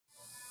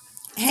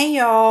Hey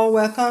y'all,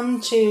 welcome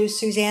to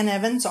Suzanne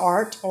Evans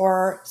Art,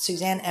 or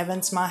Suzanne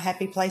Evans My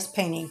Happy Place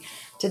Painting.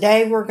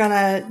 Today we're going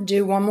to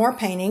do one more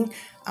painting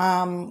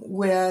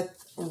with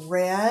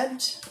red.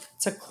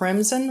 It's a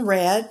crimson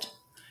red,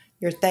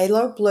 your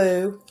Phthalo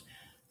Blue.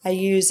 I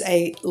use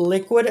a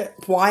liquid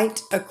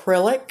white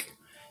acrylic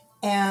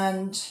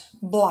and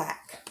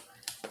black,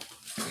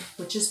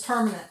 which is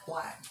permanent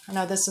black. I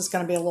know this is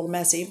going to be a little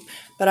messy,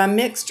 but I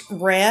mixed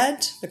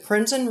red, the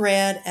crimson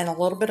red, and a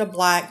little bit of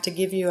black to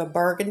give you a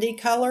burgundy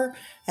color,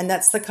 and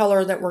that's the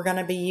color that we're going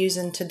to be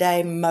using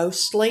today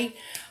mostly.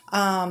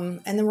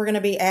 And then we're going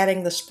to be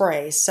adding the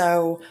spray.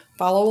 So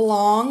follow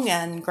along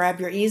and grab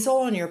your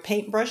easel and your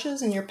paint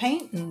brushes and your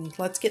paint, and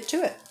let's get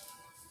to it.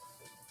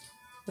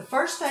 The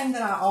first thing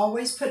that I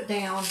always put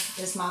down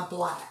is my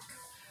black.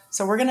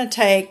 So we're going to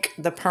take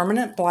the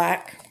permanent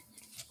black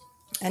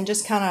and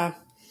just kind of,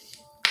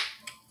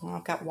 well,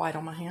 I've got white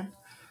on my hand.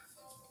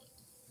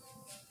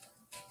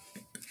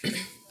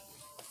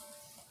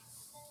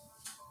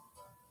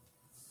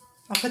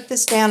 I put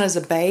this down as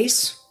a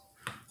base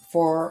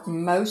for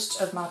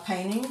most of my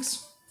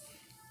paintings.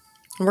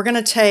 And we're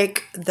going to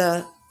take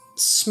the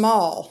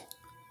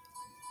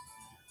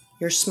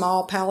your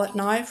small palette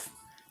knife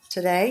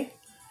today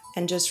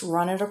and just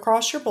run it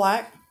across your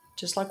black,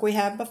 just like we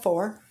had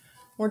before.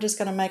 We're just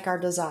going to make our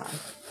design.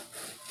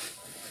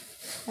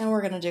 And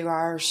we're going to do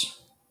ours.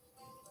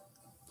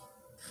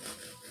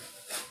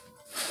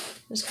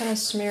 Just kind of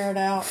smear it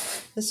out.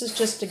 This is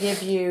just to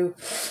give you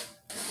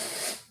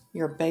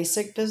your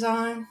basic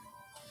design.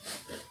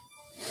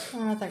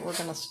 And I think we're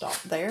going to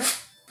stop there.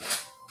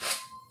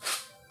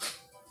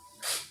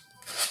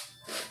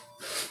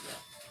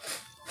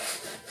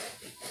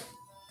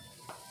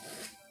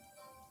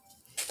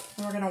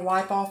 And we're going to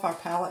wipe off our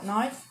palette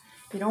knife.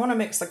 You don't want to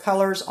mix the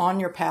colors on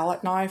your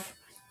palette knife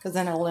because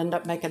then it'll end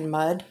up making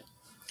mud.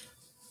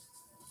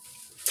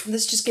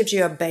 This just gives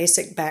you a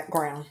basic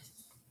background.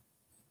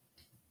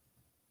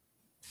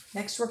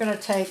 Next, we're going to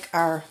take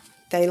our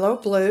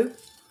Phthalo Blue.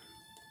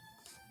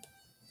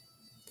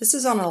 This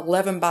is on an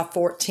 11 by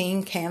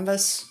 14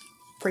 canvas,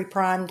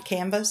 pre-primed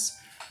canvas.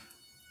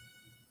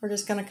 We're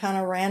just going to kind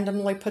of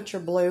randomly put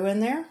your blue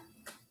in there.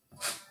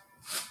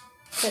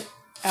 Get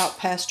out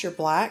past your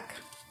black.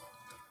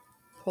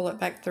 Pull it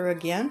back through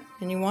again.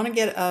 And you want to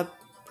get a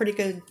pretty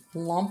good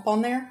lump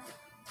on there,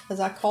 as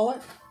I call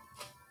it.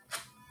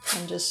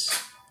 And just,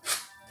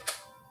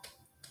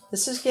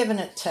 this is giving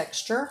it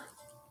texture.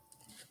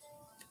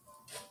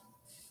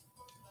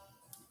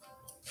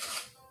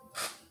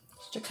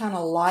 To kind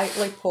of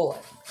lightly pull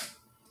it.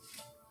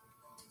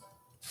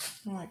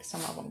 I like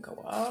some of them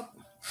go up.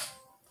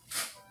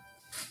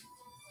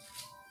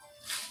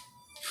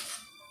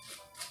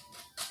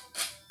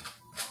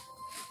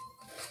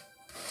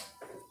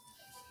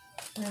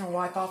 We're going to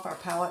wipe off our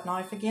palette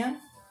knife again.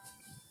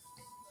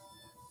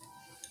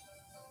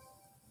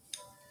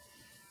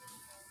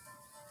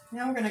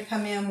 Now we're going to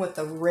come in with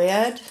the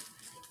red.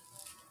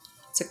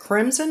 It's a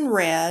crimson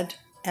red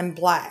and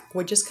black.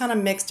 We just kind of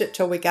mixed it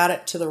till we got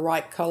it to the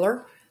right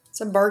color. It's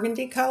a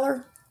burgundy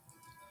color.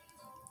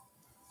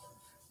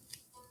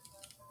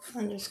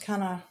 And just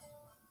kind of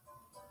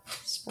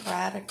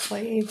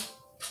sporadically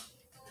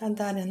add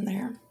that in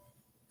there.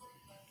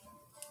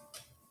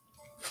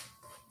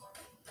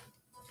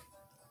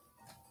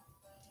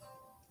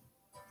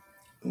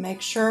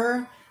 Make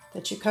sure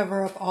that you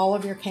cover up all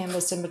of your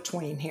canvas in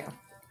between here.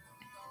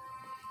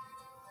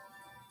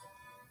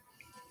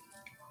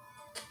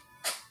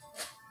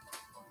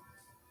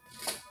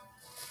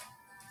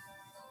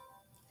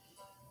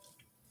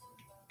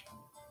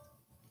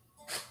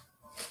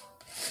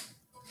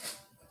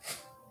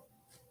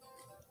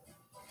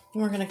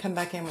 And we're going to come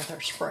back in with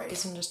our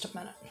sprays in just a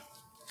minute.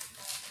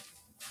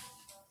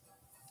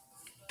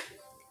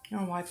 I'm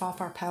going to wipe off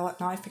our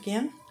palette knife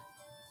again.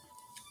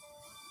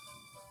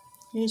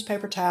 Use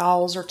paper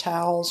towels or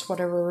towels,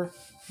 whatever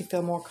you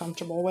feel more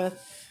comfortable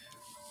with.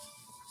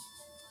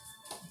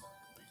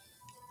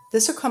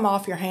 This will come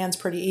off your hands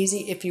pretty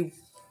easy if you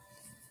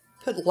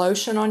put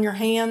lotion on your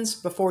hands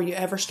before you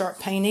ever start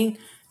painting.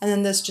 And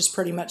then this just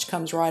pretty much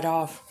comes right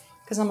off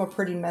because I'm a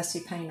pretty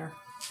messy painter.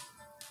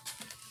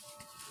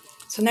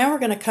 So now we're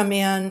going to come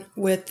in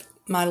with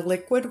my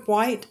liquid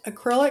white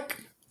acrylic.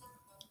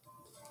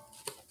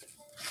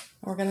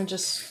 We're going to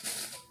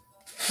just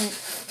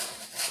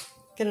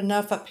get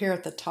enough up here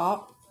at the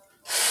top.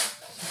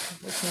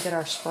 We can get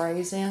our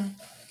sprays in.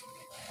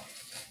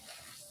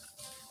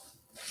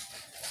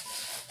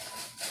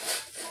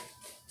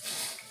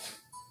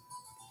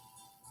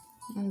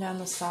 And down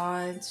the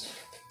sides.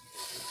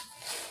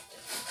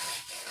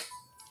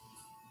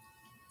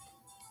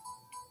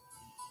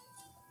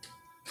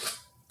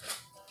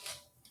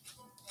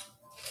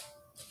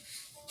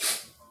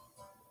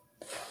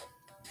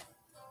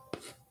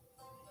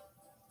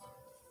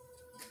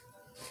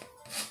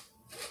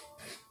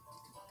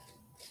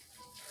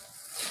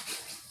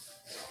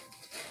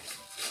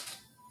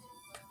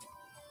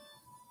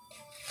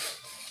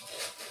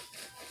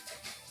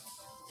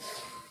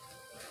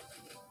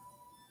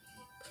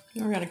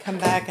 We're going to come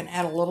back and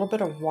add a little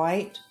bit of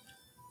white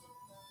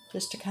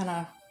just to kind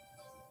of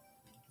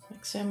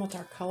mix in with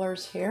our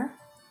colors here.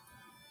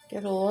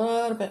 Give it a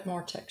little bit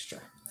more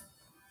texture.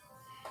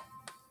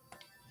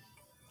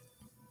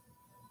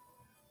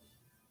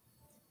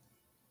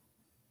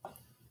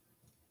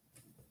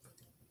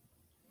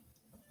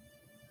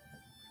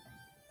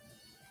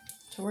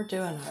 So we're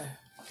doing a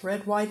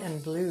red, white,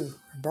 and blue,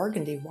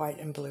 burgundy, white,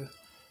 and blue.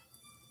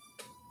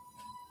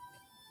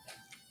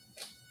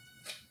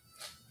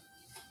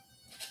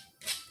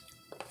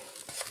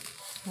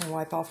 I'm gonna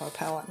wipe off our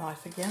palette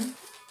knife again.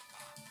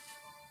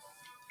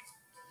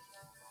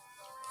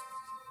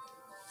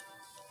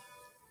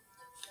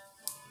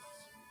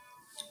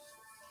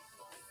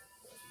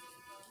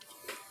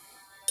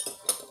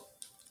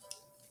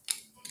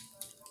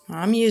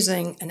 I'm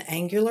using an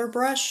angular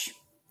brush,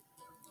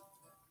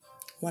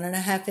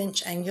 1.5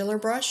 inch angular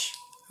brush,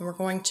 and we're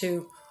going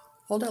to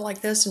hold it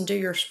like this and do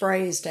your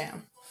sprays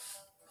down.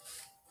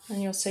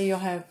 And you'll see you'll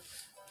have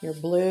your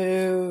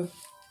blue,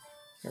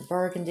 your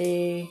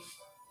burgundy,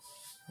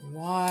 your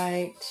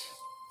white.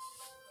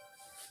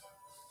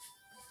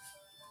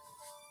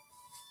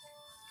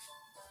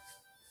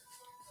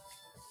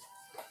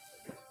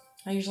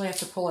 I usually have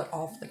to pull it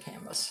off the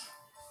canvas.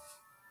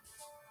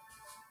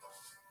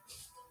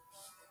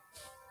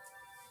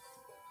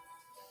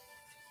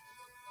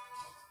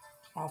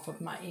 Off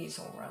of my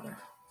easel, rather.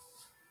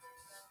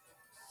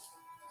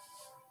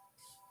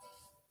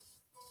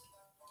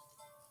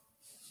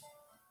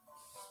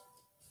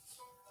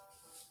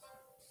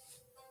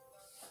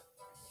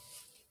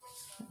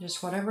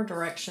 Just whatever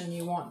direction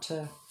you want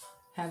to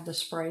have the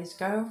sprays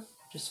go,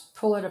 just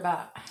pull it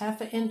about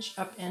 1/2 inch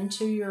up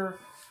into your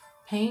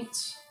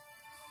paints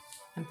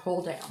and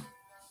pull down.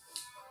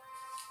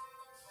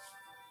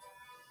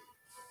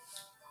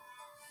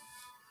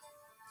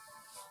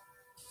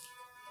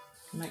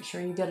 Make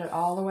sure you get it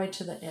all the way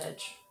to the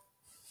edge.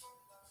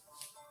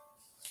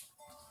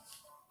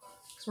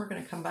 So we're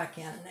going to come back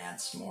in and add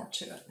some more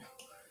to it.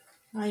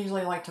 I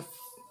usually like to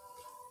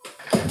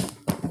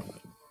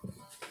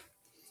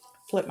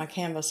flip my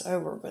canvas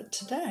over, but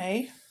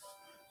today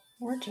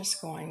we're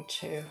just going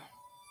to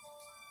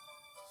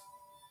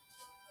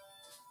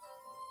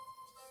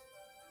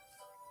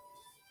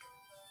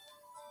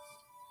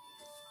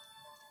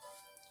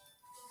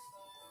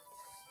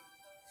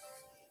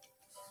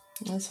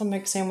this will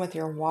mix in with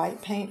your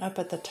white paint up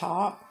at the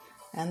top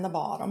and the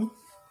bottom.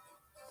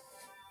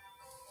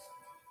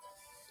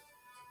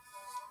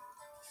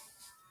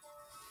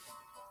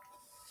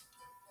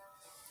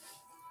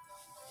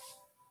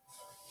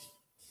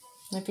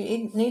 If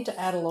you need to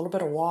add a little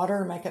bit of water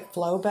to make it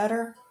flow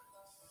better,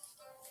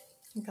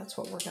 I think that's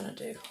what we're going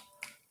to do.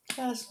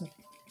 Just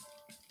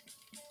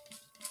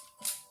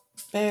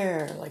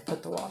barely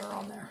put the water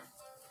on there.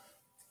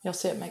 You'll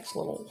see it makes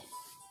little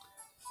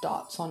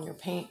dots on your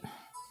paint,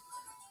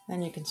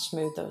 and you can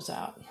smooth those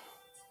out.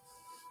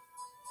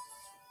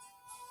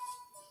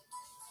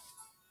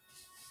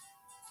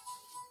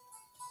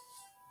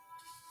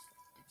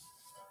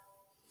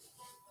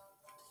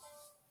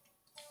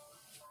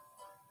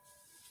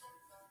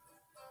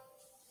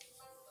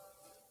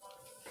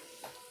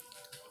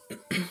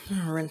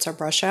 Rinse our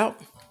brush out.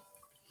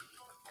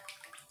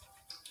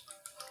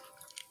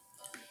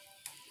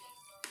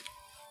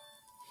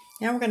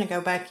 Now we're going to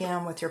go back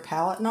in with your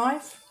palette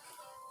knife.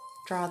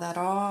 Dry that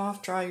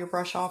off. Dry your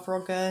brush off real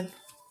good.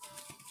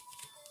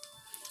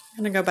 I'm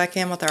going to go back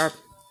in with our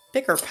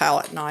bigger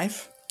palette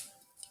knife.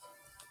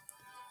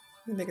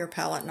 The bigger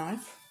palette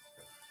knife.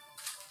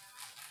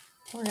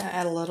 We're going to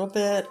add a little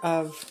bit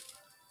of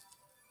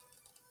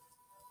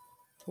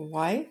the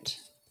white.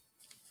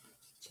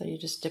 So you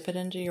just dip it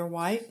into your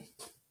white.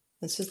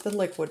 This is the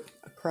liquid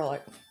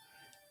acrylic.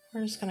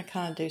 We're just going to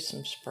kind of do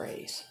some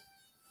sprays.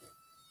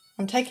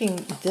 I'm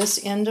taking this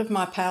end of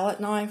my palette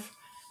knife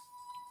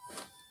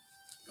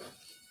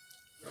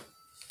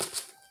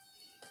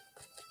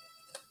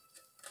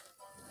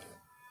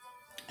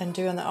and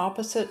doing the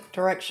opposite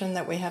direction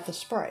that we have the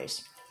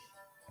sprays.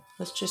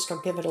 Let's just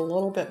give it a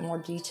little bit more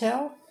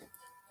detail.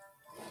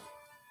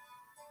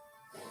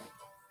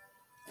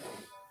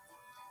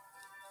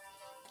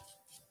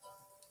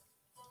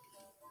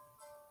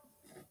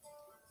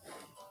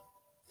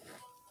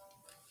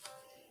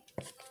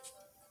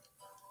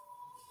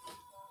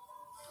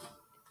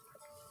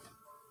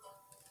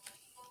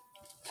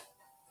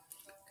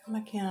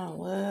 Come back in a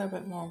little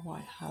bit more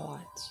white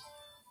highlights.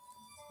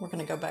 We're going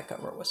to go back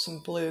over it with some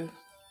blue.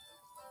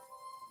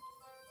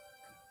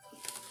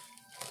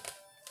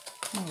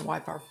 I'm going to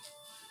wipe our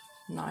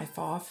knife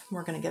off.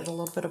 We're going to get a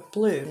little bit of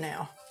blue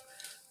now.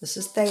 This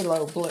is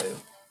Phthalo Blue.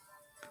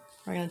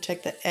 We're going to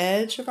take the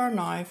edge of our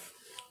knife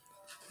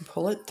and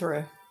pull it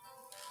through.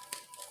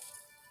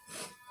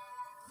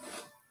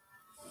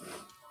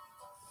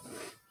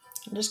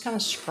 And just kind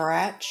of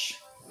scratch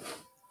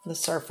the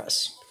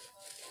surface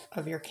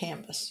of your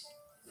canvas.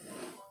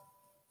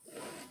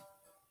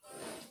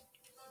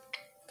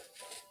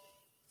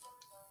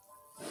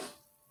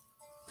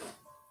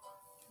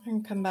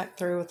 And come back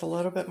through with a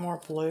little bit more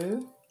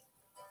blue.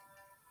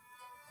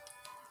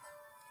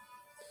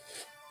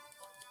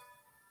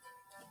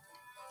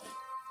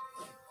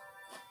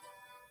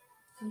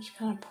 And just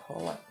kind of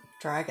pull it,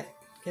 drag it,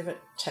 give it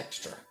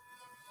texture.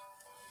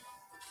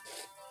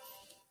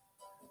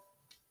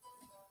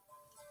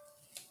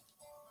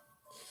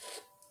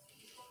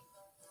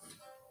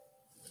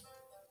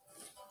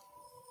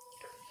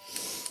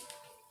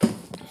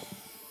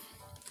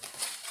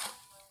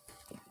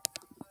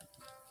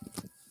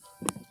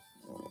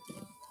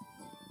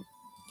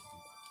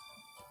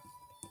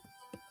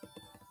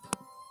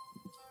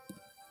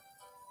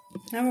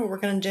 Now what we're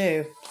going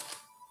to do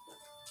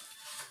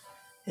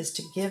is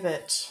to give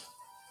it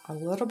a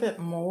little bit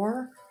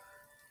more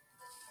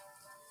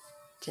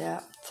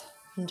depth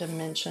and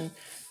dimension.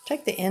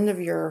 Take the end of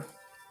your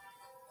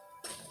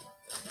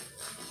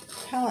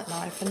palette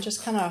knife and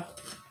just kind of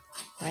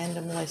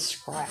randomly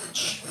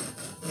scratch.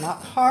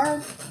 Not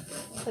hard,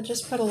 but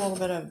just put a little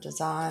bit of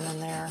design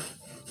in there.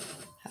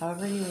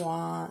 However you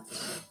want.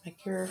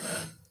 Make your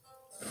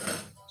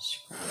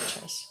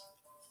scratches.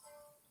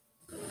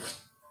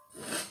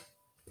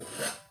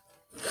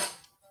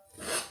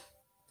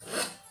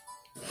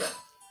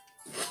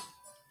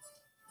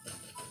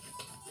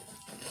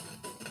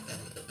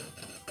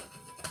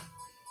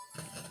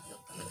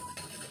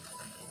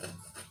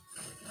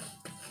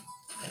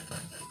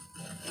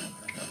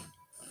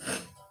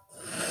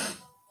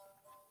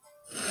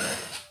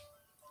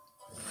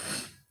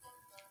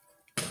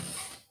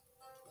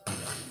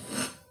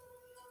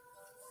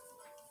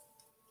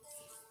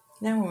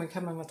 Now when we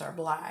come in with our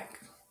black,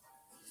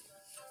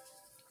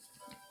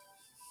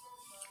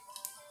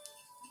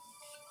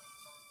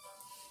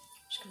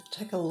 just going to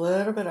take a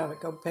little bit of it,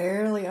 go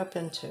barely up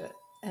into it,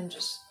 and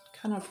just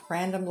kind of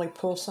randomly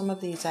pull some of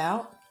these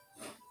out.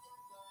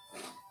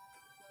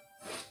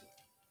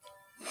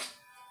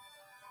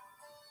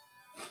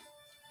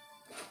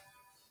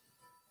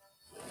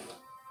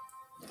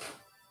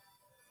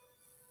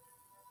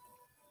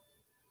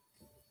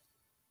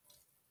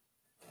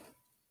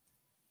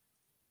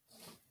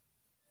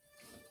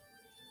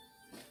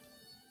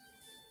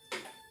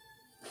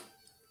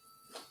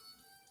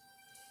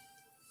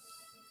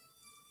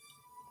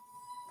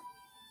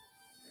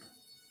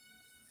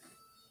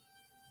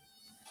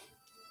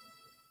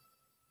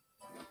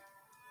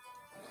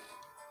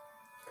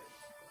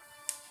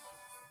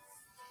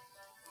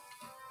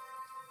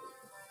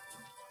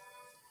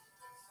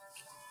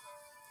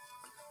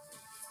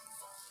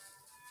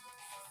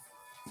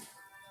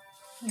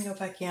 And go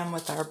back in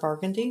with our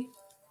burgundy,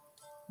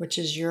 which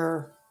is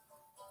your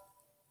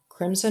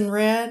crimson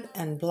red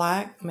and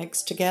black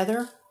mixed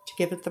together to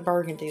give it the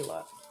burgundy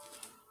look.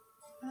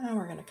 And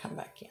we're going to come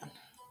back in,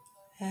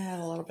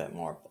 add a little bit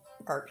more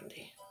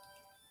burgundy.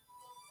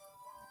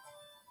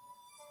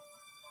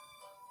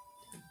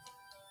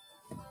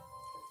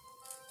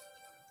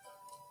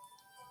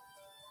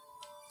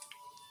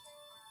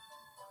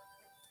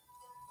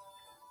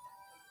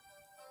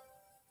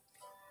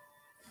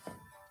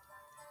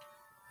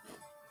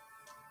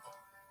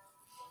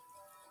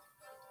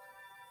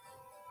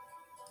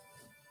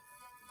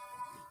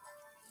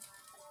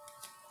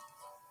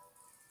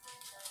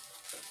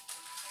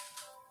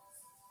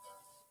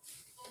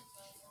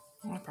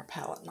 Wipe our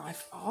palette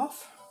knife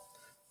off.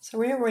 So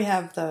here we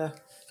have the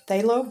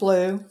Phthalo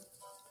Blue,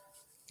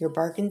 your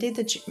burgundy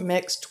that you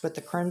mixed with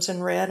the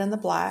crimson red and the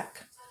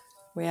black.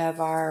 We have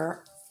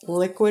our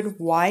liquid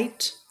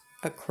white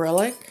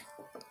acrylic.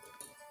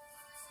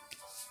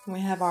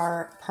 We have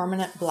our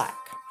permanent black.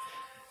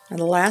 And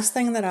the last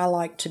thing that I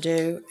like to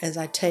do is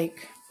I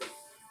take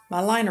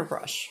my liner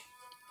brush,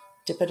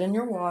 dip it in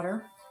your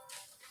water,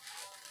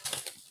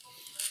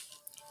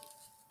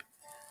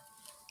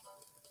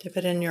 dip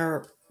it in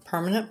your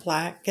permanent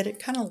black, get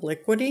it kind of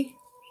liquidy.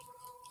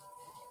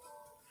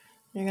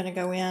 You're going to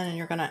go in and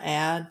you're going to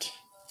add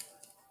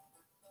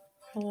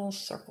little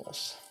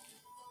circles.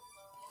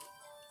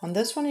 On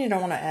this one, you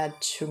don't want to add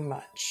too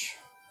much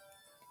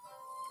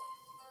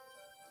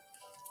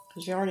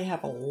because you already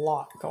have a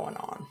lot going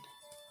on.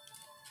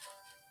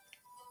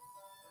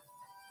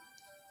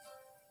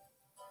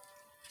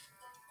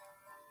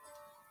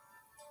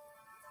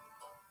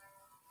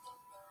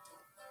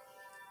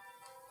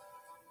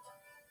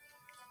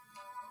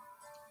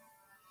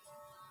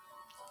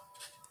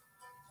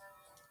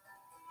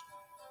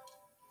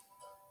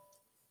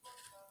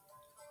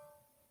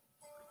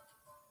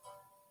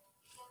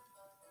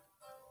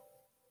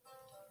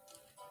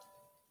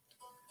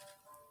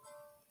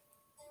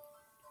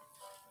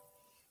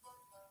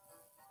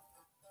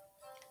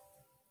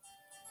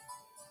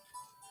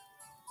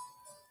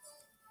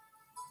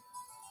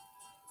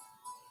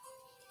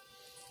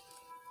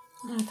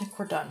 I think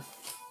we're done.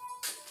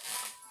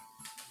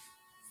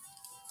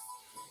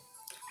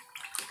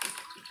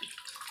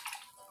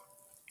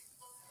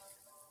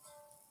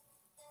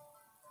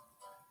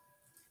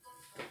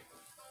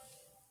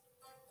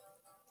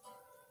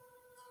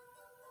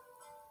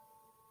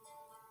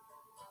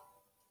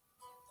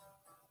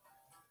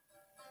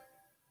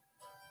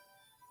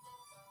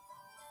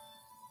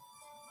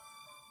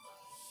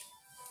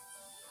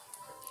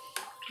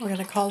 We're going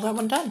to call that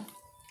one done.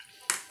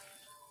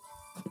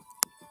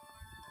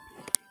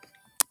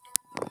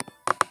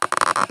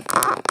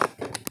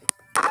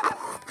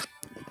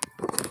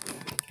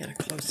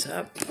 close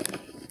up.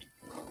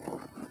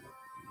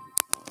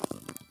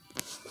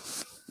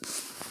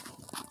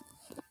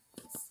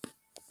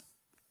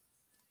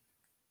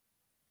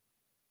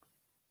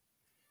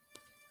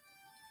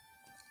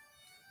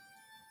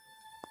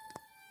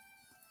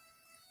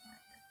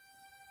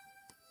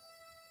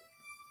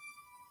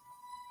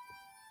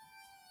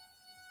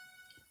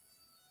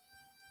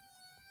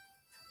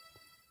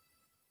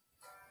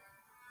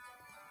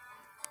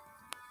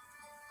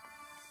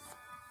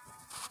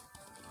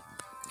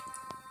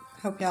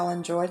 Hope y'all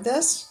enjoyed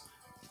this,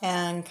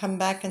 and come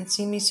back and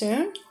see me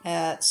soon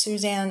at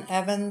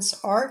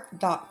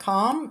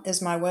suzanneevansart.com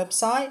is my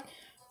website,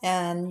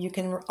 and you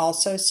can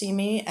also see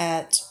me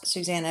at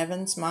Suzanne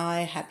Evans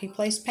My Happy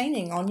Place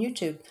Painting on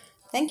YouTube.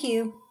 Thank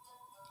you.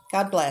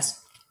 God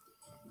bless.